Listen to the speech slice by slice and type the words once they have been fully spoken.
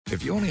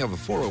If you only have a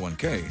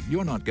 401k,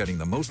 you're not getting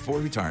the most for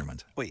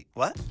retirement. Wait,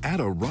 what? Add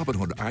a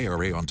Robinhood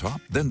IRA on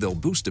top, then they'll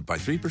boost it by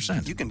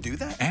 3%. You can do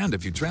that? And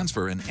if you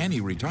transfer in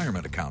any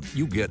retirement account,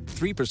 you get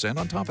 3%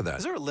 on top of that.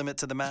 Is there a limit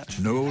to the match?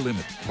 No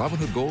limit.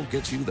 Robinhood Gold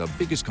gets you the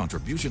biggest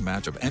contribution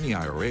match of any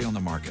IRA on the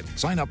market.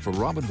 Sign up for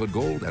Robinhood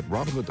Gold at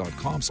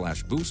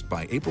Robinhood.com/boost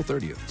by April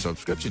 30th.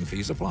 Subscription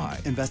fees apply.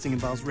 Investing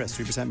involves risk.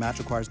 3% match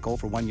requires gold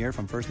for 1 year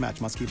from first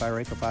match. Must keep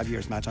IRA for 5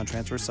 years. Match on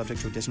transfers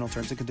subject to additional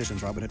terms and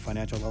conditions. Robinhood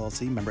Financial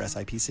LLC, member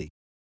SIPC.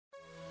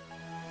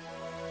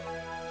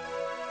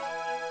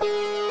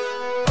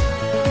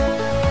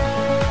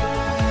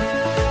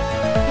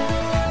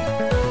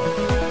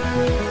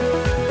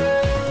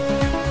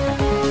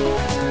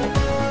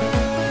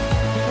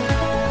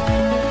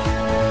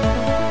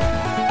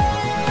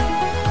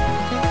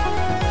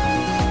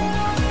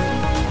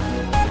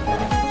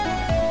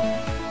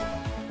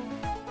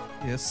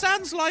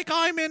 Sounds like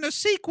I'm in a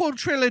sequel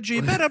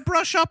trilogy. Better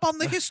brush up on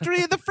the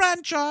history of the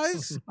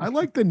franchise. I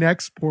like the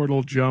next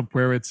portal jump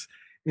where it's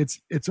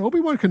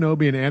Obi-Wan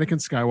Kenobi and Anakin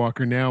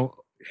Skywalker, now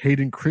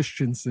Hayden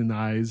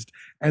Christensenized,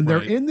 and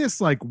they're in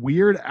this like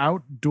weird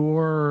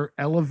outdoor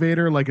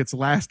elevator, like it's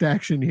Last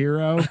Action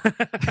Hero.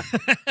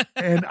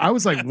 And I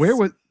was like,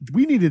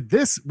 we needed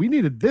this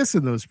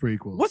in those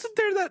prequels. Wasn't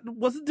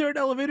there an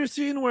elevator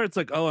scene where it's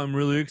like, oh, I'm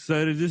really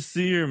excited to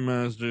see your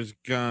master's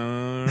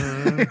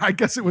gun? I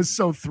guess it was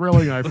so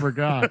thrilling I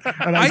forgot.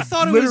 And I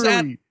thought it was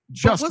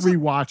just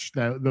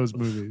rewatched those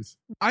movies.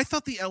 I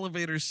thought the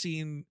elevator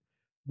scene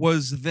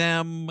was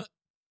them.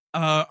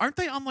 Aren't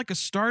they on like a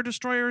Star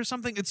Destroyer or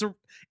something?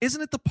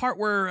 Isn't it the part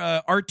where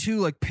R2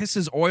 like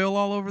pisses oil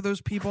all over those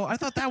people? I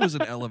thought that was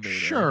an elevator.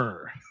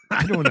 Sure.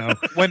 I don't know.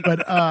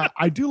 But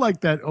I do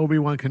like that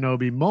Obi-Wan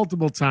Kenobi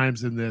multiple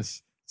times in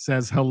this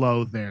says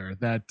hello there.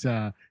 That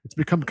it's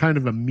become kind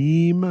of a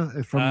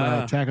meme from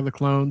Attack of the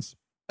Clones.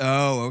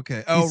 Oh,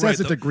 okay. Oh, he says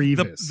it to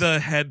Grievous. The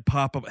head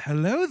pop up.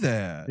 Hello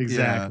there.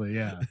 Exactly.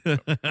 Yeah.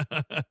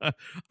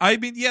 I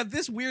mean, yeah,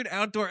 this weird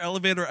outdoor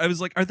elevator. I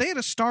was like, are they at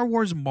a Star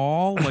Wars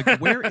mall?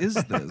 Like, where is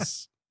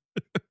this?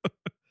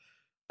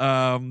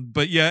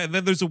 But yeah, and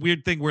then there's a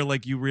weird thing where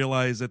like you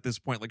realize at this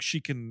point, like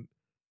she can,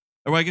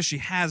 or I guess she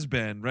has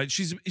been, right?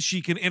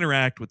 She can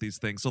interact with these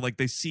things. So like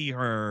they see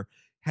her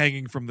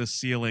hanging from the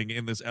ceiling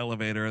in this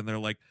elevator, and they're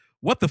like,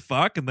 what the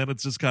fuck? And then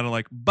it's just kind of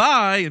like,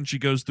 bye. And she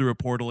goes through a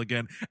portal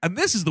again. And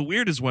this is the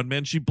weirdest one,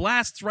 man. She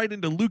blasts right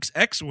into Luke's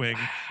X-Wing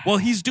while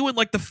he's doing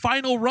like the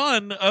final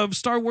run of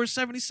Star Wars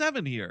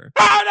 77 here.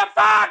 Oh, the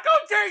fuck! Oh,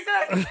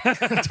 Jesus!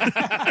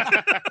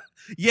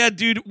 Yeah,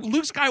 dude,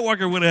 Luke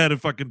Skywalker would have had a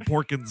fucking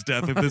Porkins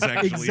death if this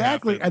actually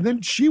exactly. happened. And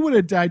then she would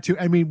have died too.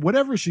 I mean,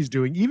 whatever she's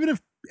doing, even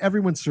if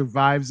everyone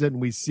survives it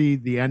and we see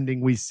the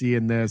ending we see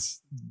in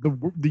this,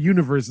 the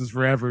universe is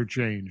forever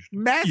changed.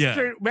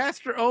 Master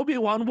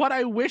Obi-Wan, what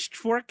I wished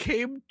for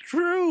came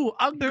true.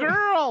 A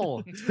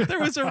girl. There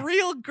was a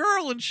real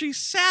girl and she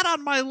sat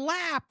on my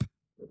lap.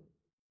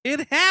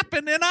 It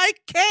happened and I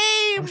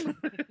came.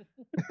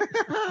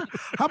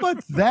 How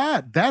about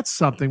that? That's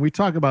something. We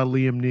talk about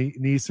Liam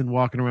Neeson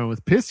walking around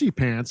with pissy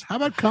pants. How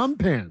about cum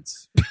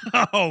pants?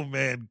 Oh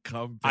man,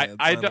 cum pants.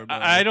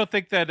 I don't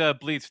think that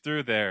bleeds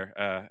through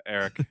there,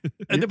 Eric.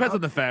 It depends on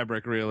the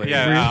fabric, really.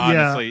 Yeah,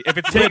 honestly. If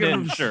it's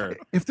hidden, sure.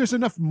 If there's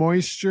enough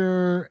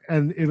moisture,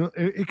 and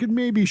it could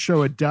maybe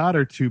show a dot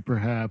or two,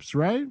 perhaps,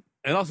 right?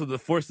 And also the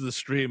force of the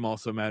stream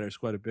also matters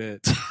quite a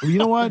bit. Well, you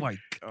know what? Oh my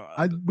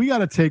God. We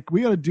gotta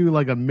do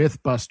like a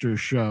Mythbuster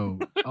show.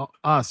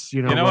 Us,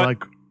 you know what?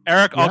 Like,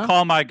 Eric, yeah? I'll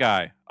call my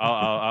guy.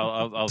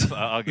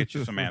 I'll get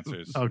you some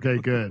answers. Okay,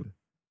 good.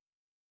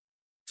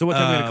 So what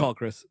time are you gonna call,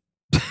 Chris?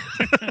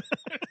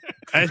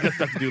 I just got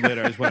stuff to do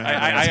later.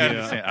 I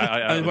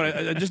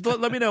understand. Just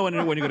let me know when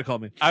you're gonna call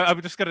me.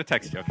 I'm just gonna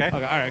text you. Okay. Okay.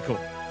 All right. Cool.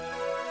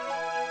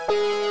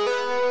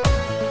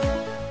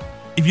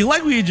 If you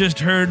like what you just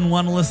heard and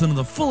want to listen to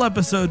the full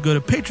episode, go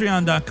to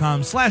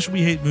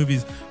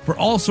patreon.com/WeHateMovies for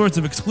all sorts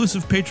of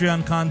exclusive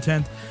Patreon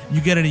content.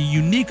 You get a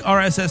unique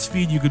RSS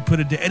feed you could put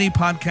into any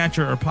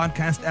podcatcher or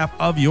podcast app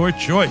of your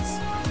choice.